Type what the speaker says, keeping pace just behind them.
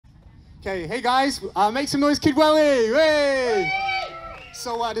Okay, hey guys, make some noise, Kid Welly! Hey!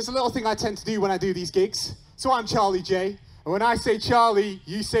 So there's a little thing I tend to do when I do these gigs. So I'm Charlie J, and when I say Charlie,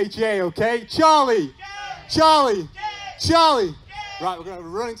 you say J, okay? Charlie! J. Charlie! J. Charlie! J. Right, we're gonna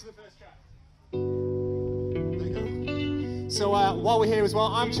run into the first track. There you go. So while we're here as well,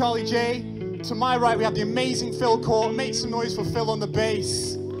 I'm Charlie J. To my right, we have the amazing Phill Court. Make some noise for Phill on the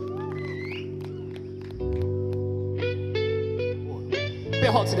bass. Bit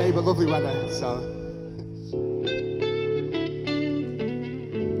hot today, but lovely weather, so.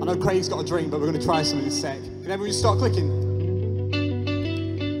 I know Craig's got a drink, but we're gonna try some in a sec. Can everyone just start clicking?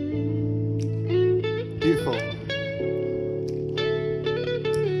 Beautiful.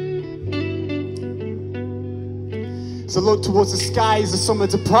 So look towards the sky as the summer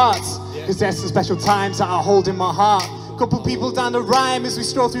departs, because there's some special times that I hold in my heart. Couple people down the rhyme as we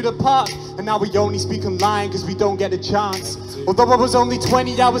stroll through the park, and now we only speak online because we don't get a chance. Although I was only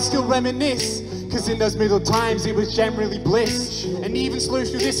 20, I would still reminisce, because in those middle times it was generally bliss. And even slow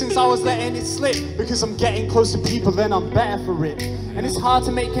through distance I was letting it slip, because I'm getting close to people and I'm better for it. And it's hard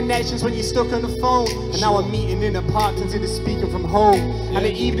to make connections when you're stuck on the phone, and now I'm meeting in a park instead of speaking from home. And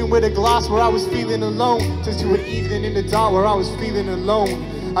an evening with a glass where I was feeling alone turns to an evening in the dark where I was feeling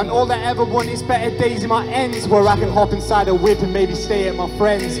alone. And all I ever want is better days in my ends, where I can hop inside a whip and maybe stay at my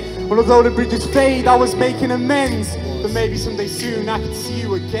friends. But although the bridges fade, I was making amends. But maybe someday soon I can see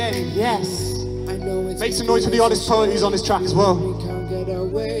you again, yes. Make some noise for the honest poet who's on this track as well. We can't get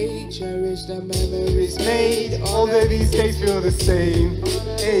away, cherish the memories made. All of these days feel the same.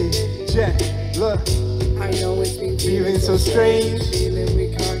 Hey, Jack, look. I know it's been feeling so strange. Feeling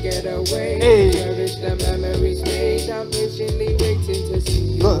we can't get away. Hey. Cherish the memories made. I'm patiently waiting to see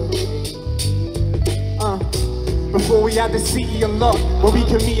you. Look. Before we had the city unlocked, where we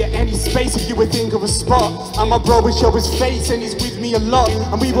could meet at any space if you would think of a spot. And my bro would show his face and he's with me a lot.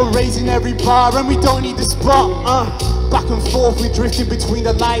 And we were raising every bar and we don't need the spot. Back and forth, we drifted between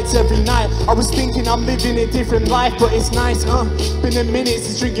the lights every night. I was thinking I'm living a different life, but it's nice, Been a minute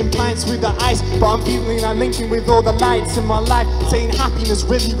since drinking pints with the ice, but I'm feeling I'm linking with all the lights in my life, saying happiness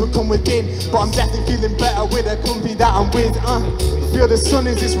really would come within. But I'm definitely feeling better with the company that I'm with, Feel the sun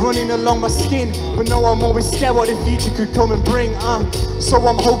is just running along my skin, but no, I'm always scared what the future could come and bring, So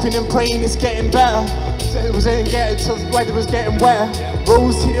I'm hoping and praying it's getting better. It was getting till the weather was getting wetter.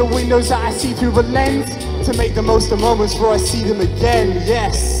 Rose to the windows that I see through a lens, to make the most of moments before I see them again,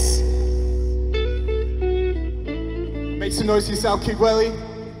 yes. Make some noise for yourself, Kid Welly.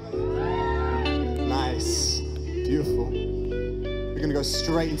 Nice, beautiful. We're gonna go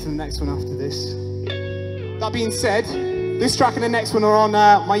straight into the next one after this. That being said, this track and the next one are on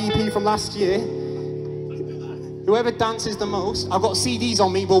my EP from last year. Whoever dances the most, I've got CDs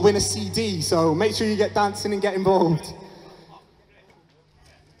on me, will win a CD, so make sure you get dancing and get involved.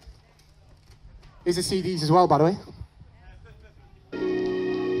 These are CDs as well, by the way.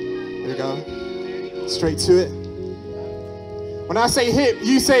 There we go. Straight to it. When I say hip,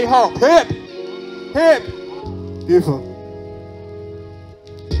 you say hop. Hip! Hip! Beautiful.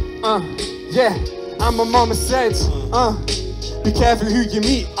 Yeah. And my mama said, be careful who you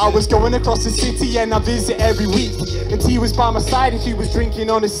meet. I was going across the city and I visit every week. And T was by my side and she was drinking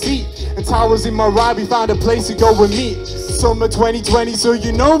on a seat. And Ty was in my ride, we found a place to go and meet. Summer 2020, so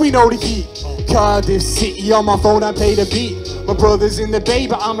you know we know the heat. Cardiff City on my phone, I paid a beat. My brother's in the bay,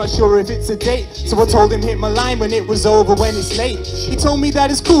 but I'm not sure if it's a date. So I told him hit my line when it was over, when it's late. He told me that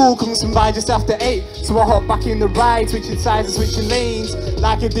it's cool, come some by just after 8. So I hopped back in the ride, switching sides and switching lanes.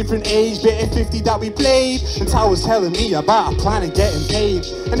 Like a different age, bit of 50 that we played. And Ty was telling me about a plan of getting paid.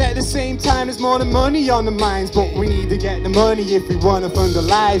 And at the same time, there's more than money on the minds, but we need to get the money if we wanna fund our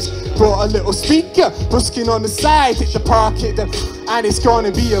lives. Brought a little speaker, busking on the side, hit the park, hit the... And it's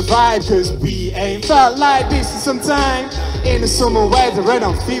gonna be a vibe, cause we ain't felt like this in some time. In the summer weather and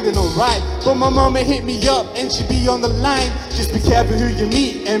I'm feeling alright. But my mama hit me up and she be on the line. Just be careful who you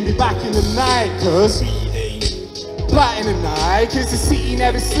meet and be back in the night, cause we ain't back in the night. Cause the city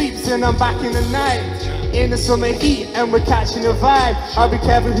never sleeps and I'm back in the night. In the summer heat and we're catching a vibe. I'll be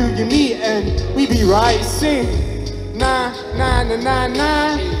careful who you meet and we be right. Sing, nah, nah, nah, nah,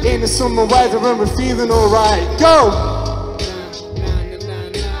 nah. In the summer weather and we're feeling alright. Go!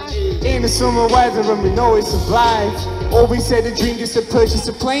 In the summer weather and we know it's a vibe. Always said a dream just to purchase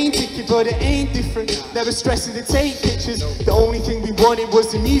a plane ticket, but it ain't different. Never stressing to take pictures. The only thing we wanted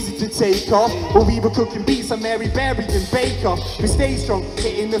was the music to take off. When we were cooking beats on Mary Berry and Bake Off. We stayed strong,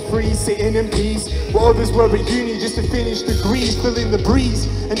 hitting the freeze, sitting in peace. While others were at uni just to finish degrees, feeling the breeze.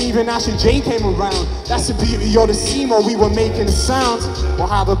 And even Asher Jane came around. That's the beauty of the scene while we were making a sound. We'll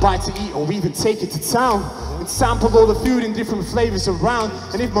have a bite to eat or even take it to town. and sample all the food in different flavors around.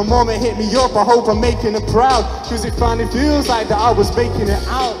 And if my mama hit me up, I hope I'm making her proud, cause it finally feels like that I was making it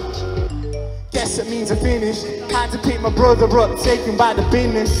out. Guess it means I finished. Had to pick my brother up, taken by the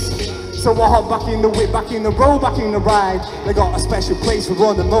business. So I hop back in the whip, back in the road, back in the ride. They got a special place for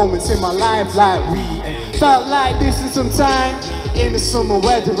all the moments in my life, like we felt like this in some time. In the summer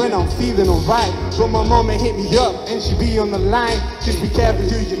weather and I'm feeling alright. But my mama hit me up and she be on the line. Just be careful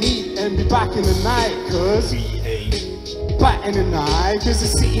who you meet and be back in the night, cause back in the night, cause the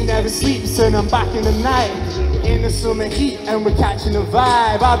city never sleeps and I'm back in the night. In the summer heat and we're catching the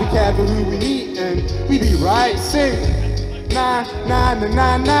vibe. I'll be careful who we meet and we be right. Sing. Nah, nah, nah,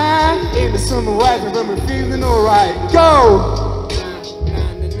 nah, nah. In the summer weather and we're feeling alright. Go!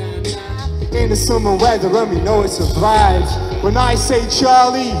 In the summer weather and we know it's a vibe. When I say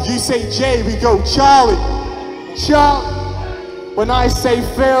Charlie, you say Jay, we go Charlie. Charlie. When I say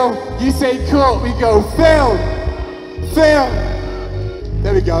Phil, you say Kurt, we go Phill. Phill.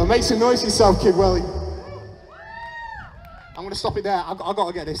 There we go. Make some noise for yourself, Kid Welly. I'm gonna stop it there. I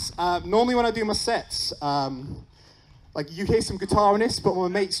gotta get this. Normally when I do my sets, like you hear some guitar in this, but my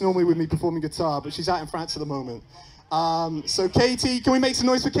mate's normally with me performing guitar, but she's out in France at the moment. So Katie, can we make some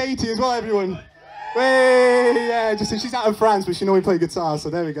noise for Katie as well, everyone? Hey, yeah, just she's out in France, but she normally plays guitar, so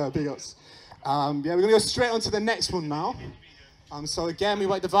there we go, big ups. Yeah, we're gonna go straight on to the next one now. So again, we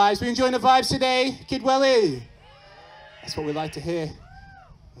like the vibes. We enjoying the vibes today, Kid Welly? That's what we like to hear.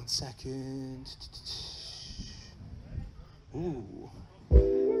 1 second. Ooh.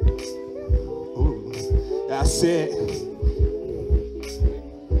 Ooh. That's it.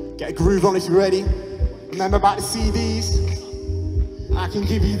 Get a groove on if you're ready. Remember about the CDs? I can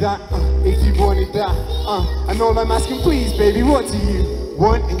give you that if you wanted that. And all I'm asking, please, baby, what do you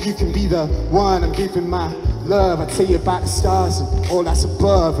want? And you can be the one I'm giving my love. I tell you about the stars and all that's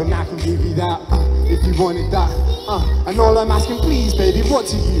above, and I can give you that if you wanted that. And all I'm asking, please, baby, what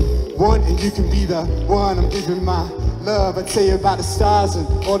do you want? And you can be the one I'm giving my love. I tell you about the stars and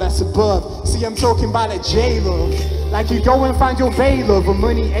all that's above. See, I'm talking about that J-Love. Like you go and find your bae love, and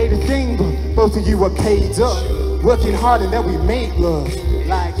money ain't a thing, but both of you are paid up, working hard and then we make love.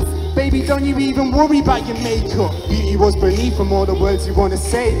 Like, baby, don't you even worry about your makeup. Beauty was beneath from all the words you wanna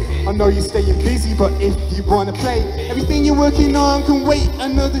say. I know you're staying busy, but if you wanna play, everything you're working on can wait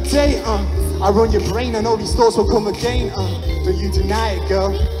another day. I run your brain, I know these thoughts will come again. Don't you deny it,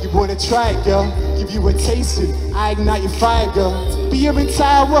 girl. You wanna try it, girl. Give you a taste and I ignite your fire, girl. Be your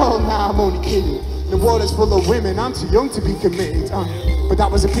entire world, nah, I'm only kidding. The world is full of women, I'm too young to be committed. But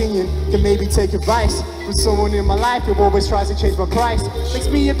that was opinion, can maybe take advice from someone in my life who always tries to change my price. Makes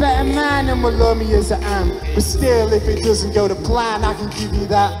me a better man and will love me as I am. But still, if it doesn't go to plan, I can give you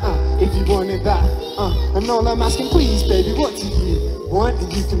that, if you wanted that. And all I'm asking, please, baby, what do you want?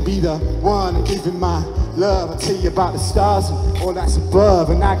 And you can be the one I'm giving my love. I tell you about the stars and all that's above,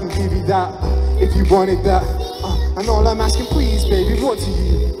 and I can give you that, if you wanted that. And all I'm asking, please, baby, what do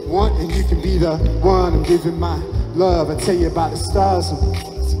you want? And you can be the one I'm giving my love. I tell you about the stars and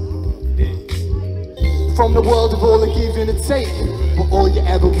from the world of all the giving and take, but all you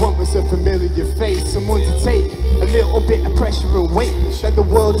ever want was a familiar face, someone to take a little bit of pressure and weight that the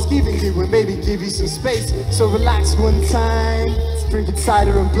world is giving you, and maybe give you some space. So relax one time, drinking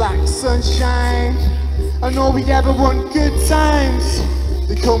cider and black sunshine. I know we ever want good times.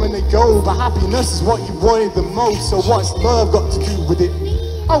 They come and they go, but happiness is what you wanted the most. So what's love got to do with it?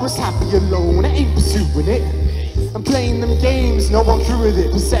 I was happy alone, I ain't pursuing it. I'm playing them games, no I'm through with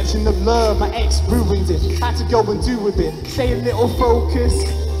it. Perception of love, my ex ruined it. Had to go and do with it, stay a little focused.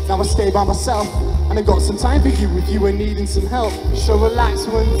 Now I stay by myself, and I got some time for you if you were needing some help. So relax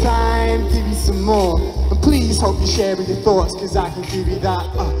one time, give you some more. And please hope you're sharing your thoughts, cause I can give you that,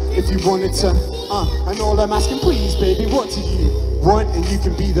 if you wanted to. And all I'm asking, please baby, what do you want? And you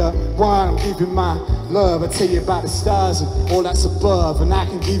can be the one I'm giving my love. I tell you about the stars and all that's above, and I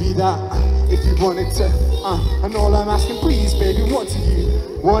can give you that, if you wanted to. And all I'm asking, please baby, what do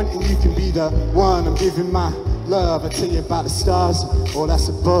you want? And you can be the one I'm giving my love. I tell you about the stars and all that's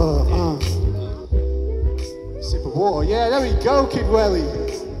above. Sip of water, yeah, there we go, Kid Welly.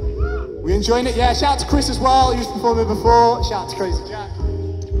 We enjoying it? Yeah, shout out to Chris as well, he was performing before. Shout out to Crazy Jack.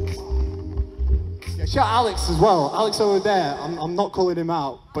 Yeah, shout out Alex as well. Alex over there, I'm not calling him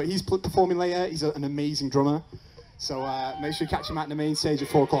out, but he's performing later. He's an amazing drummer. So make sure you catch him at the main stage at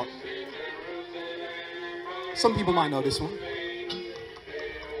 4 o'clock. Some people might know this one.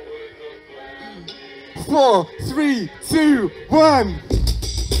 4, 3, 2, 1.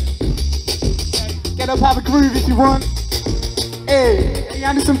 Get up, have a groove if you want. Hey, any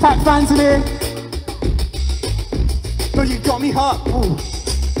Anderson Paak fans in here? No, you got me hot. Ooh.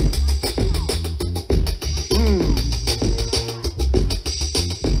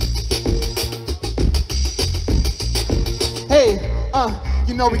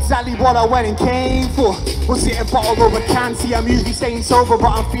 You know exactly what I went and came for. Was it a bottle or a can? See, I'm usually staying sober, but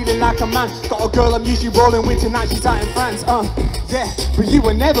I'm feeling like a man. Got a girl I'm usually rolling with tonight, she's out in France. Yeah, but you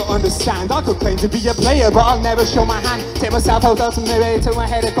will never understand. I could claim to be a player, but I'll never show my hand. Take myself out to Mary, turn my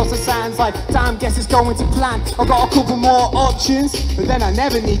head across the sands. Like, damn, guess it's going to plan. I've got a couple more options, but then I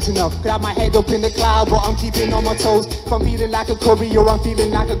never need to know. Could have my head up in the cloud, but I'm keeping on my toes. If I'm feeling like a curry or I'm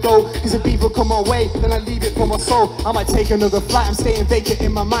feeling like a goat, cause if people come my way, then I leave it for my soul. I might take another flight, I'm staying vacant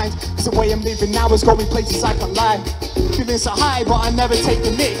in my mind. Cause the way I'm living now is going places I can't lie. Feeling so high, but I never take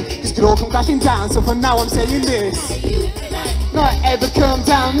the lick. This could all come crashing down, so for now I'm saying this. Not ever come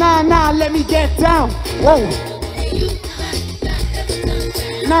down, nah, nah, let me get down. Whoa.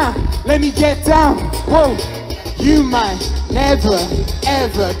 Nah, let me get down. Whoa. You might never,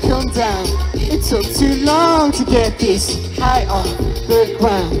 ever come down. It took too long to get this high off the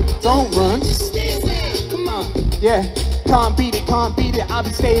ground. Don't run, just stay away. Come on, yeah. Can't beat it, can't beat it. I've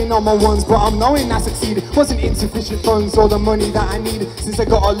been staying on my ones, but I'm knowing I succeeded. Wasn't insufficient funds or the money that I needed. Since I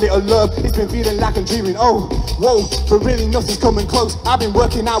got a little love, it's been feeling like I'm dreaming. Oh, whoa, but really nothing's coming close. I've been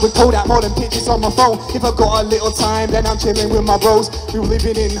working out with Kodak more than pictures on my phone. If I got a little time, then I'm chilling with my bros. We were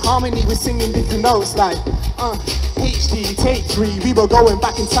living in harmony, we're singing different notes like HD, take 3, we were going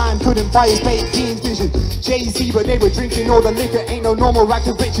back in time. Couldn't buy his baked beans vision Jay-Z, but they were drinking all the liquor. Ain't no normal rack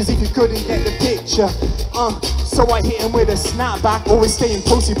to riches if you couldn't get the picture. So I hit him with a snapback. Always staying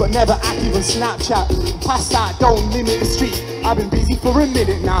posted but never active on Snapchat. Past that, don't limit the streets. I've been busy for a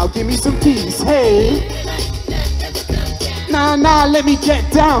minute now, give me some peace. Hey, nah, nah, let me get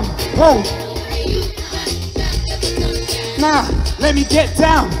down. Whoa. Nah, let me get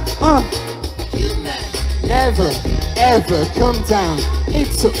down. Never, ever come down. It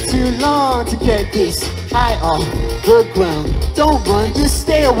took too long to get this high off the ground. Don't run, just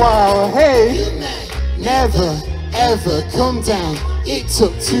stay a while. Hey, never, ever come down. It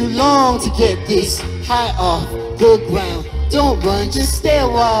took too long to get this high off the ground. Don't run, just stay a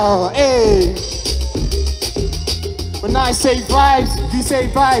while. Hey, when I say vibes, you say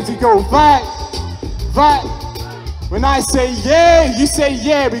vibes. We go vibe, vibe. When I say yeah, you say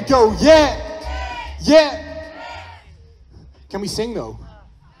yeah. We go yeah. Yeah. Can we sing though?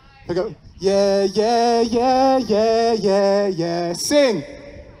 I go, yeah, yeah, yeah, yeah, yeah, yeah. Sing.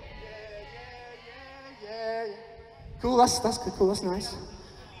 Yeah. Cool, that's good, cool, that's nice.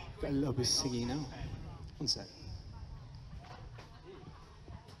 Got a little bit singing now. One sec.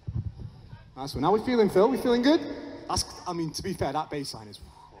 Nice one. How we feeling, Phil? We feeling good? That's, I mean, to be fair, that bass line is...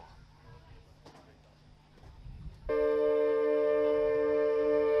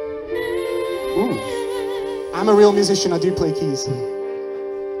 Ooh. I'm a real musician, I do play keys.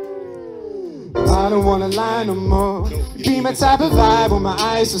 I don't wanna lie no more. You be my type of vibe when my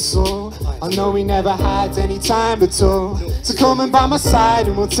eyes are sore. I know we never had any time at all. So come and by my side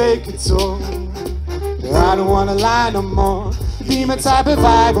and we'll take a tour. I don't wanna lie no more. You be my type of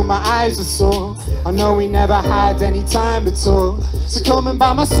vibe when my eyes are sore. I know we never had any time at all. So come and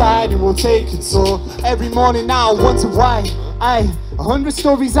by my side and we'll take a tour. Every morning now I wonder why 100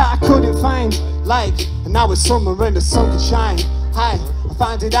 stories that I couldn't find. Like, and now it's summer and the sun can shine. Hi, I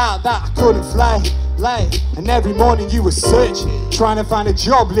found it out that I couldn't fly. Like, and every morning you were searching, trying to find a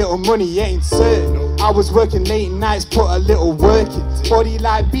job, little money ain't certain. I was working late nights, put a little work in. Body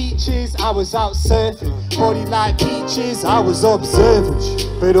like beaches, I was out surfing. Body like beaches, I was observant.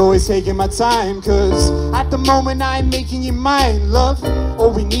 But always taking my time, cause at the moment I'm making you mine, love.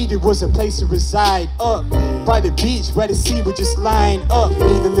 All we needed was a place to reside. Up by the beach where the sea would just line up. Need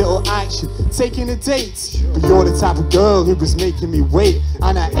a little action, taking a date. But you're the type of girl who was making me wait.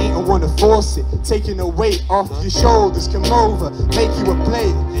 And I ain't wanna force it. Taking a weight off your shoulders, come over, make you a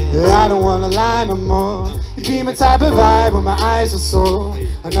plate. Yeah, I don't wanna lie no more. You be my type of vibe when my eyes are sore.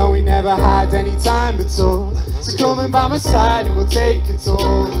 I know we never had any time at all. So come and by my side and we'll take it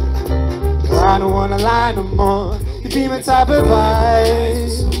all. I don't wanna lie no more. You be my type of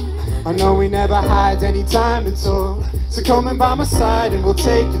vibe. I know we never had any time at all. So come and by my side and we'll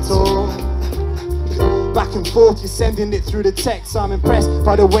take it all. Back and forth, you're sending it through the text. I'm impressed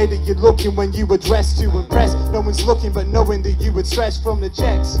by the way that you're looking when you were dressed to impress. No one's looking but knowing that you would stretch from the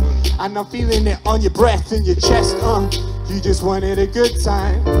checks. And I'm feeling it on your breath and your chest. You just wanted a good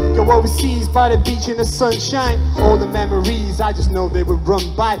time. Go overseas by the beach in the sunshine. All the memories, I just know they would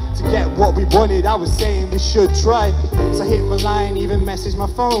run by. To get what we wanted, I was saying we should try. So I hit my line, even message my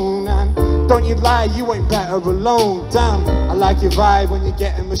phone. And don't you lie, you ain't better alone. Damn, I like your vibe when you're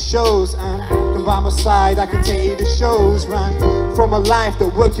getting my shows. And come by my side, I can take you to shows. Ran from a life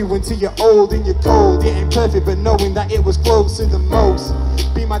that worked you until you're old and you're cold. It ain't perfect, but knowing that it was close to the most.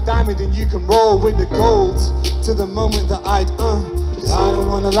 Be my diamond and you can roll with the gold. To the moment that I'd 'cause I don't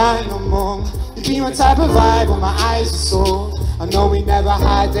wanna lie no more. You be my type of vibe when my eyes are sore. I know we never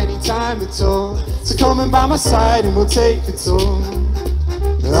had any time at all, so come in by my side and we'll take the tour.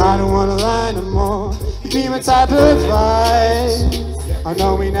 But I don't wanna lie no more. You be my type of vibe. I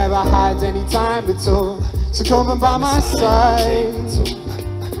know we never had any time at all, so come in by my side.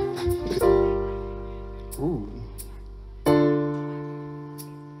 Ooh.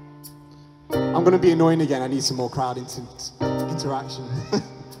 I'm gonna be annoying again. I need some more crowd interaction.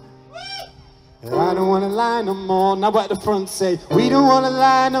 I don't wanna lie no more. Now at the front say, we don't wanna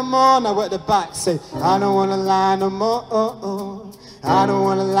lie no more. Now at the back say, I don't wanna lie no more. Oh, oh. I don't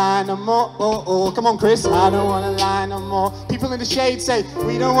wanna lie no more. Oh, oh. Come on, Chris. I don't wanna lie no more. People in the shade say,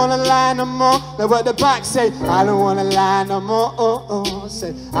 we don't wanna lie no more. Now at the back say, I don't wanna lie no more. Oh, oh.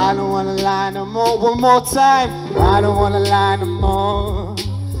 Say, I don't wanna lie no more. One more time. I don't wanna lie no more.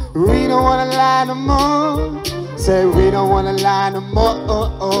 We don't wanna lie no more. Say we don't wanna lie no more.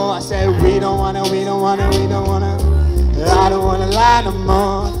 Oh, oh. I said we don't wanna. I don't wanna lie no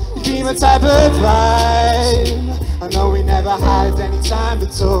more. You be my type of vibe. I know we never had any time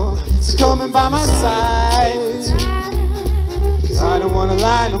at all, so come in by my side. 'Cause I don't wanna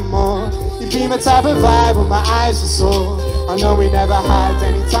lie no more. You be my type of vibe when my eyes are sore. I know we never had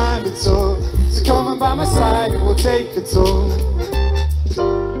any time at all, so come in by my side and we'll take the tour.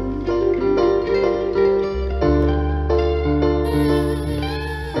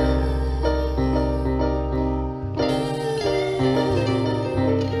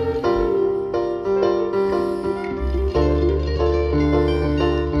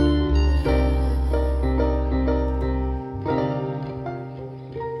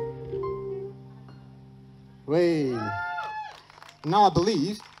 Now I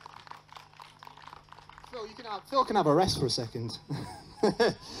believe Phill can have a rest for a second.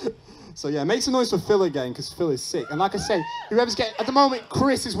 So yeah, make some noise for Phill again, because Phill is sick. And like I say, whoever's getting, at the moment,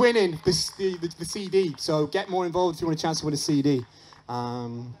 Chris is winning the CD. So get more involved if you want a chance to win a CD.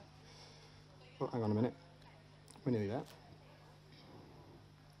 Oh, hang on a minute. We're nearly there.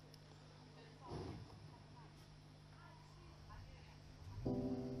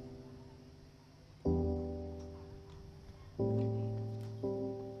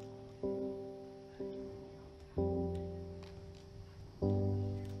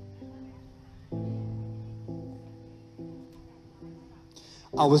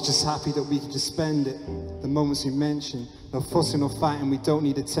 I was just happy that we could just spend it. The moments we mentioned, no fussing or fighting, we don't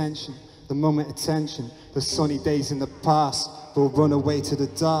need attention. The moment attention, the sunny days in the past, we'll run away to the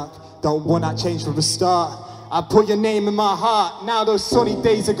dark. Don't want that change from the start. I put your name in my heart, now those sunny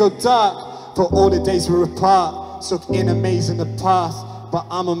days that go dark. For all the days we're apart, stuck in a maze in the past. But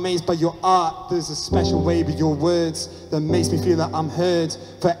I'm amazed by your art. There's a special way with your words that makes me feel like I'm heard.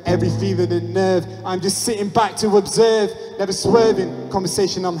 For every feeling and nerve, I'm just sitting back to observe. Never swerving,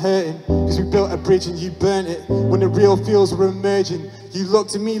 conversation I'm hurting. Cause we built a bridge and you burnt it. When the real feels were emerging, you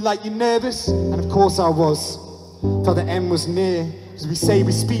looked at me like you're nervous. And of course I was. Felt the end was near. Cause we say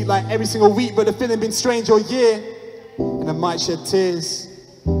we speak like every single week, but the feeling been strange all year. And I might shed tears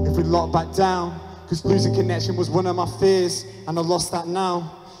if we lock back down. Cause losing connection was one of my fears, and I lost that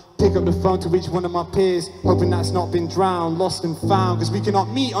now. Pick up the phone to reach one of my peers, hoping that's not been drowned, lost and found. Cause we cannot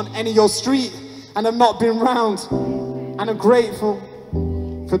meet on any old street, and I've not been round. And I'm grateful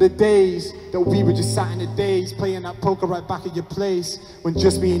for the days that we were just sat in the days, playing that poker right back at your place. When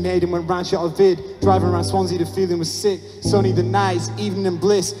just me and Aiden went round, shot a vid, driving around Swansea, the feeling was sick. Sunny the nights, evening and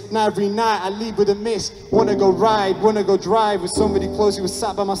bliss. Now every night I leave with a miss. Wanna go ride, wanna go drive with somebody close who was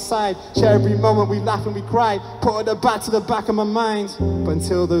sat by my side. Share every moment, we laughed and we cried. Put it back to the back of my mind. But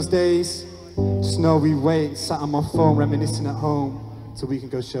until those days, just know we wait. Sat on my phone, reminiscing at home, so we can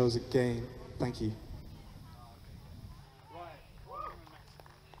go shows again. Thank you.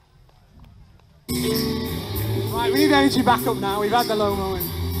 Right, we need energy back up now. We've had the low moment.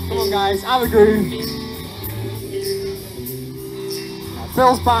 Come on, guys, have a groove. Right,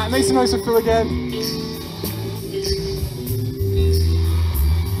 Phil's back. Make some noise for Phill again.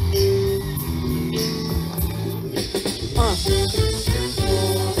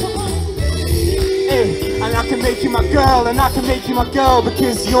 Hey, and I can make you my girl, and I can make you my girl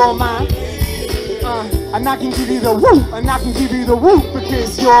because you're mine. And I can give you the woo, and I can give you the woo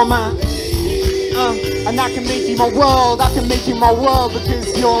because you're mine. And I can make you my world, I can make you my world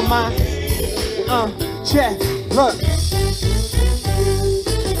because you're mine. Check, look.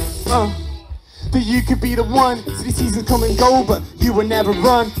 That you could be the one. So these seasons come and go, but you will never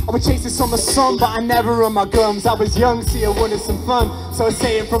run. I would chase the summer sun, but I never run my gums. I was young, see I wanted some fun, so I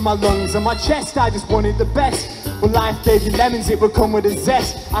say it from my lungs and my chest. I just wanted the best. When life gave you lemons, it would come with a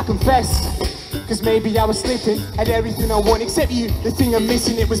zest. I confess. Cause maybe I was slipping, had everything I want except you. The thing I'm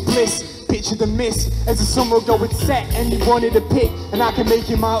missing, it was bliss. Picture the mist as the sun will go with set, and you wanted a pick, and I can make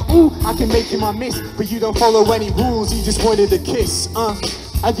you my ooh, I can make you my miss, but you don't follow any rules, you just wanted a kiss.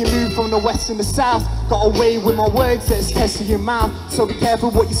 As you move from the west and the south, got away with my words that's testing your mouth. So be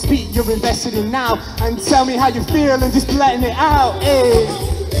careful what you speak, you're invested in now, and tell me how you feel and just letting it out. Hey.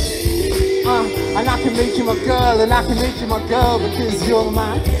 And I can make you my girl, and I can make you my girl because you're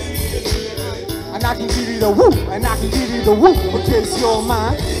mine. And I can give you the woo, and I can give you the woo because you're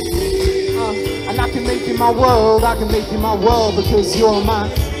mine. And I can make you my world, I can make you my world because you're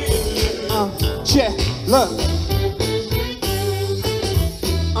mine. Yeah, look.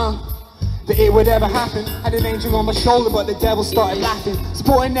 That it would ever happen. Had an angel on my shoulder, but the devil started laughing.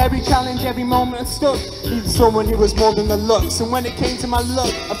 Supporting every challenge, every moment I stuck. Needed someone who was more than the looks. And when it came to my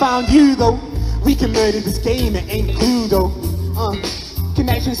luck, I found you though. We can murder this game, it ain't cool though.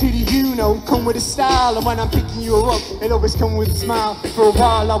 Connections, who do you know? Come with a style, and when I'm picking you up, it always come with a smile. For a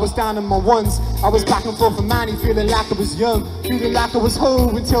while I was down on my ones. I was back and forth for money, feeling like I was young, feeling like I was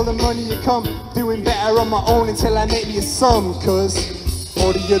home until the money had come. Doing better on my own until I made me a sum. Cause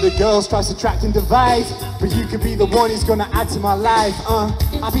all the other girls try to subtract and divide, but you could be the one who's gonna add to my life.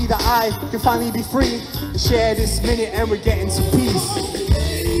 I'll be the I, can finally be free and share this minute, and we're getting to peace.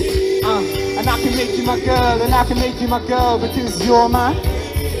 And I can make you my girl, and I can make you my girl because you're mine.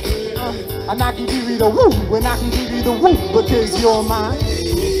 And I can give you the woo, and I can give you the woo because you're mine.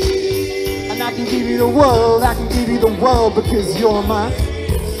 And I can give you the world, I can give you the world because you're mine.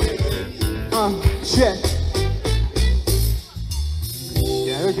 Yeah.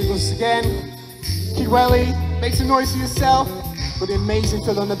 Yeah, here goes again. Kid Welly, make some noise for yourself. With the amazing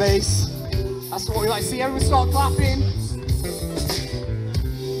Phill on the bass. That's what we like to see. Everyone start clapping.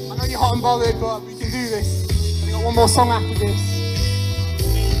 I know you're hot and bothered, but we can do this. We got one more song after this.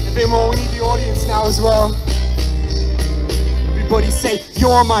 A bit more, we need the audience now as well. Everybody say,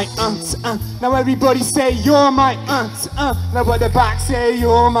 you're my aunt. Now everybody say, you're my aunt. Now at the back say,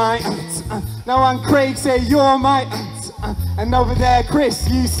 you're my aunt. Now I'm Craig, say, you're my aunt. And over there, Chris,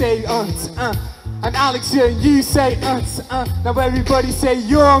 you say, aunt. And Alex, you say, aunt. Now everybody say,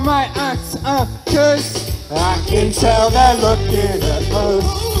 you're my aunt. Cause I can tell they're looking at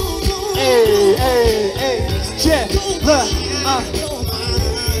us. Hey, hey, hey, yeah, look,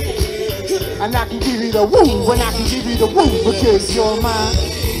 and I can give you the woo, and I can give you the woo because you're mine.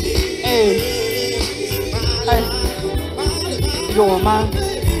 Hey, hey, you're mine.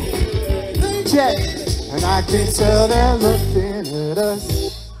 Yeah, and I can tell they're looking at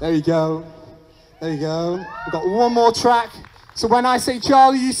us. There you go. There you go. We've got one more track. So when I say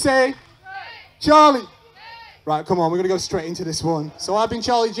Charlie, you say Charlie. Right, come on, we're gonna go straight into this one. So I've been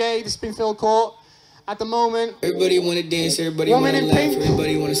Charlie J, this has been Phill Court. At the moment, everybody wanna dance, everybody wanna laugh,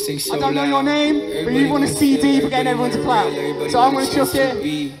 everybody wanna sing so loud. I don't know your name, but you want a CD for getting everyone to clap. So I'm gonna chuck it.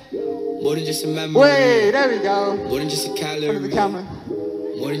 More than just a memory. Wait, there we go. More than just a calorie. The camera.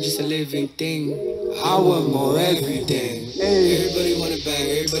 More than just a living thing. I want more everything. Hey. Everybody wanna bang,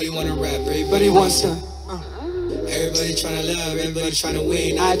 everybody wanna rap, everybody wants to. Everybody tryna love, everybody tryna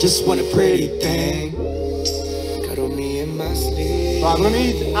win. I just want a pretty thing. Cuddle me in my sleep. Right, let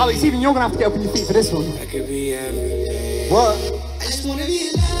me, Alex, even you're gonna have to get up on your feet for this one. I could be everything. What? I just wanna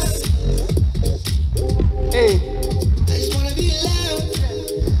be loved. Hey. I just wanna be loved.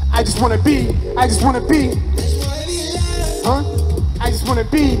 I just wanna be. I just wanna be. I just wanna be loved. Huh? I just wanna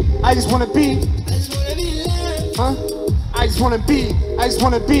be. I just wanna be. I just wanna be loved. Huh? I just wanna be. I just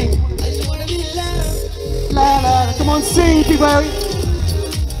wanna be. I just wanna be loved. La la, come on, sing, people.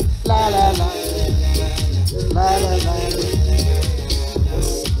 La la la. La la la.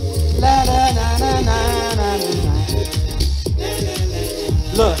 La la la la la la la.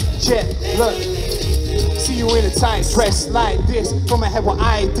 Look, check, look. See you in a tight dress like this. From my head what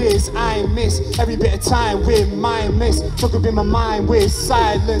I did, I miss every bit of time with my miss. Took up in my mind with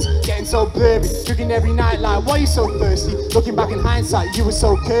silence, getting so blurry. Drinking every night like, why you so thirsty? Looking back in hindsight, you were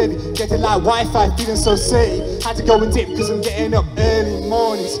so curvy. Getting like Wi-Fi, feeling so dirty. Had to go and dip cause I'm getting up early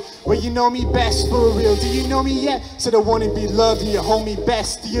mornings. Well, you know me best, for real. Do you know me yet? Said I wanna be loved, do you hold me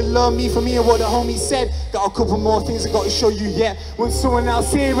best? Do you love me for me and what the homie said? Got a couple more things I gotta show you yet. Want someone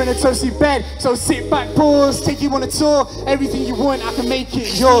else here in a toasty bed. So sit back, pause, take you on a tour. Everything you want, I can make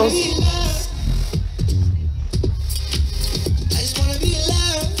it yours. I just wanna be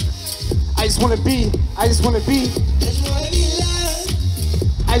loved. I just wanna be, I just wanna be. I just wanna be loved.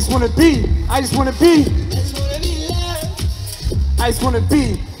 I just wanna be, I just wanna be. I just wanna be loved. I just wanna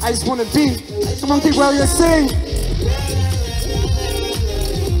be, I just wanna be. Come on, keep well, you sing.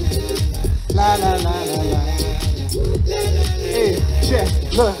 La la la la la. Hey, check,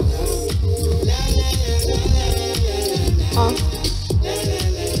 look.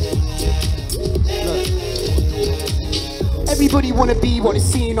 Everybody wanna be what is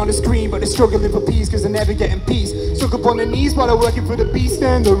seen on the screen, but they're struggling for peace cause they're never getting peace. Stuck up on their knees while they're working for the beast,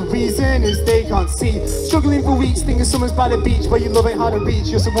 and the reason is they can't see. Struggling for weeks, thinking someone's by the beach, but you love it hard to reach.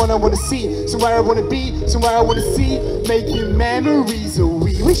 You're someone I wanna see, somewhere I wanna be, somewhere I wanna see. Making memories of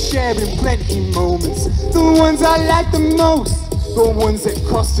we were sharing plenty moments. The ones I like the most, the ones that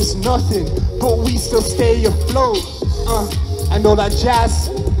cost us nothing, but we still stay afloat. And all that jazz,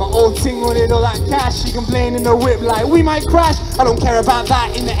 my old ting wanted all that cash. She complained in the whip like we might crash. I don't care about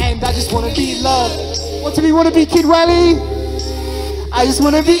that in the end, I just wanna be loved. What do we wanna be, Kid Welly? I just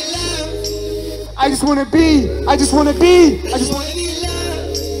wanna be, I just wanna be, I just wanna be, I just wanna be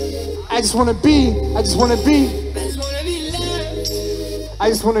loved. I just wanna be, I just wanna be, I just wanna be loved. I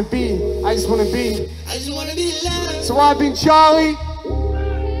just wanna be, I just wanna be, I just wanna be loved. So I've been Charlie,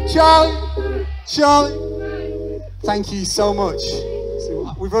 Charlie, Charlie. Thank you so much.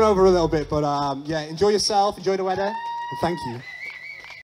 So we've run over a little bit, but yeah, enjoy yourself, enjoy the weather, and thank you.